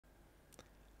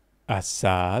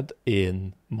Assad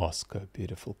in Moscow,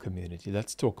 beautiful community.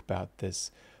 Let's talk about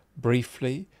this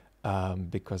briefly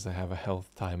because I have a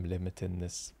health time limit in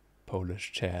this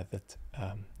Polish chair that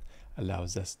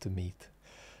allows us to meet.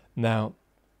 Now,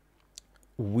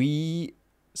 we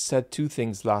said two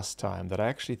things last time that I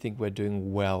actually think we're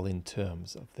doing well in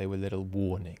terms of. They were little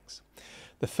warnings.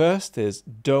 The first is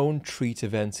don't treat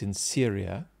events in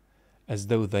Syria as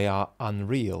though they are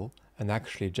unreal and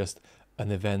actually just an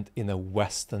event in a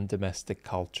Western domestic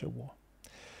culture war.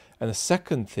 And the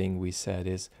second thing we said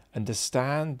is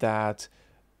understand that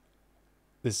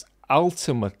this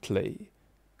ultimately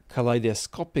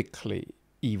kaleidoscopically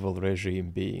evil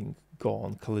regime being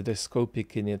gone,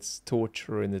 kaleidoscopic in its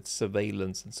torture, in its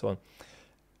surveillance and so on,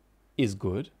 is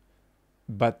good,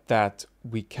 but that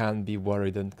we can be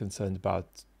worried and concerned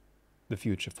about the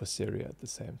future for Syria at the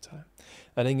same time.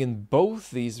 I think in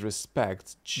both these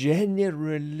respects,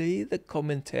 generally the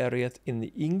commentariat in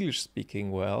the English-speaking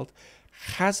world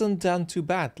hasn't done too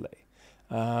badly.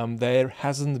 There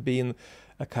hasn't been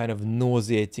a kind of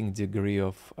nauseating degree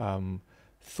of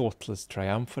thoughtless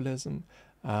triumphalism,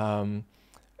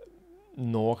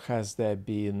 nor has there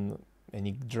been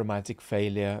any dramatic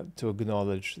failure to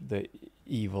acknowledge the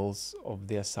evils of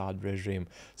the Assad regime.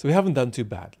 So we haven't done too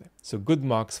badly. So good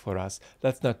marks for us.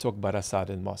 Let's now talk about Assad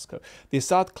in Moscow. The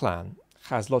Assad clan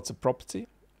has lots of property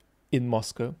in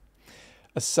Moscow.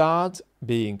 Assad,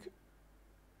 being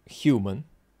human,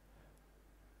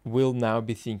 will now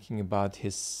be thinking about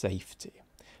his safety.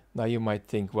 Now you might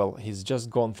think, well, he's just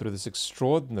gone through this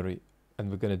extraordinary,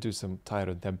 and we're going to do some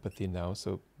tyrant empathy now,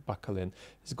 so buckle in.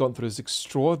 He's gone through this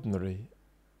extraordinary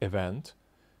event.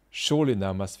 Surely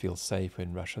now must feel safe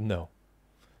in Russia. No.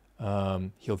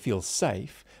 He'll feel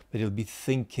safe, but he'll be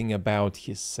thinking about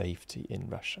his safety in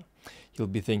Russia. He'll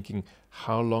be thinking,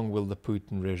 how long will the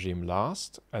Putin regime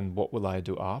last? And what will I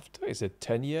do after? Is it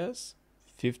 10 years?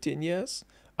 15 years?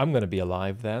 I'm going to be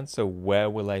alive then, so where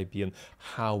will I be and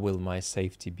how will my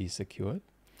safety be secured?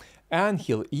 And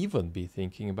he'll even be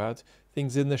thinking about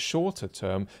things in the shorter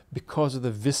term because of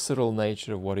the visceral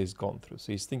nature of what he's gone through.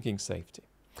 So he's thinking safety.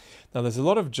 Now, there's a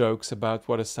lot of jokes about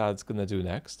what Assad's going to do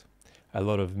next. A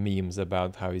lot of memes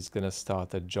about how he's going to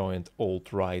start a joint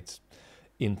alt-right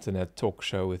internet talk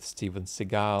show with Steven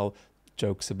Seagal.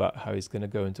 Jokes about how he's going to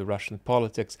go into Russian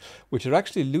politics, which are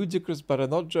actually ludicrous, but are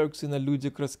not jokes in a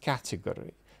ludicrous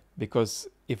category. Because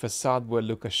if Assad were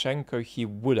Lukashenko, he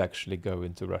would actually go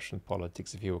into Russian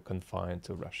politics if he were confined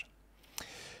to Russia.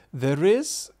 There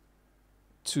is,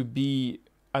 to be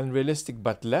unrealistic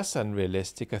but less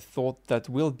unrealistic, a thought that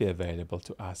will be available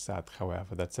to Assad,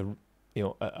 however. That's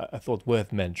a thought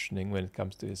worth mentioning when it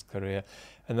comes to his career.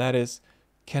 And that is,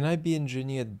 can I be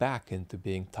engineered back into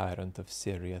being tyrant of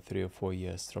Syria 3 or 4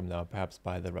 years from now, perhaps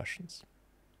by the Russians?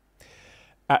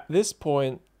 At this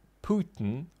point,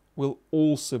 Putin will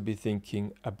also be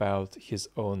thinking about his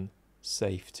own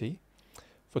safety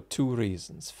for two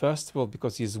reasons. First of all,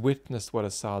 because he's witnessed what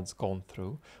Assad's gone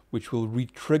through, which will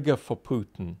re-trigger for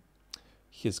Putin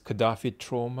his Gaddafi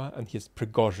trauma and his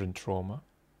Prigozhin trauma.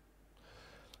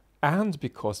 And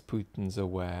because Putin's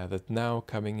aware that now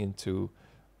coming into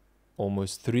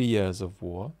almost 3 years of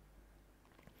war,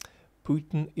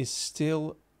 Putin is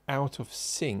still out of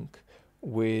sync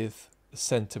with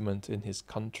sentiment in his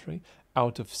country,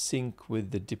 out of sync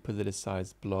with the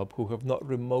depoliticized blob who have not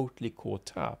remotely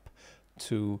caught up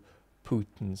to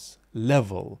Putin's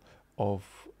level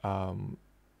of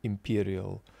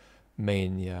imperial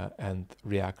mania and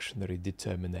reactionary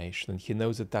determination. And he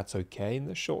knows that that's okay in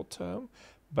the short term,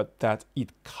 but that it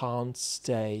can't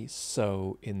stay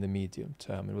so in the medium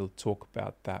term. And we'll talk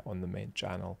about that on the main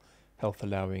channel, health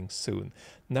allowing, soon.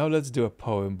 Now let's do a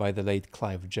poem by the late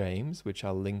Clive James, which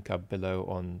I'll link up below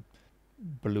on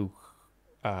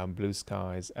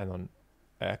Bluesky and on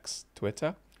X,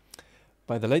 Twitter,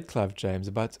 by the late Clive James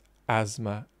about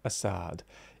Asma Assad.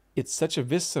 It's such a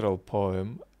visceral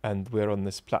poem, and we're on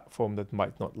this platform that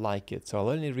might not like it, so I'll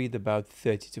only read about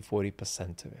 30 to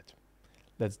 40% of it.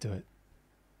 Let's do it.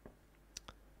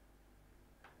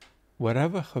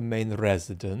 Wherever her main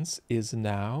residence is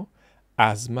now,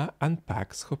 Asma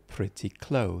unpacks her pretty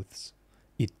clothes.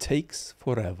 It takes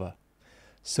forever.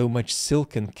 So much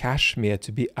silk and cashmere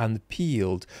to be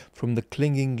unpeeled from the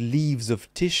clinging leaves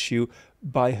of tissue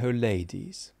by her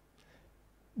ladies.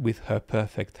 With her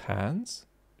perfect hands,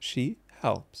 she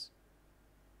helps.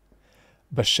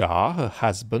 Bashar, her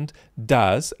husband,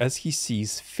 does as he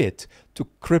sees fit to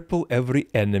cripple every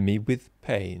enemy with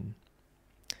pain.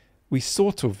 We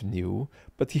sort of knew,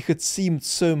 but he had seemed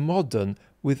so modern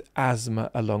with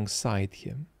Asma alongside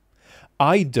him.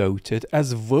 I doted,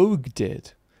 as Vogue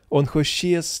did, on her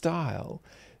sheer style,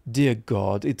 Dear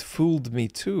God, it fooled me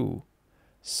too.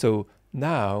 So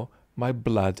now my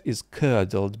blood is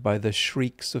curdled by the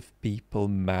shrieks of people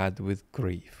mad with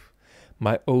grief.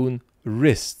 My own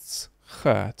wrists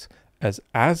hurt as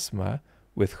Asma,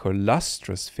 with her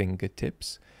lustrous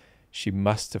fingertips, she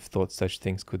must have thought such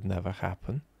things could never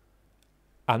happen,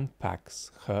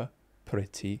 unpacks her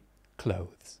pretty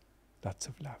clothes. Lots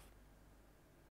of love.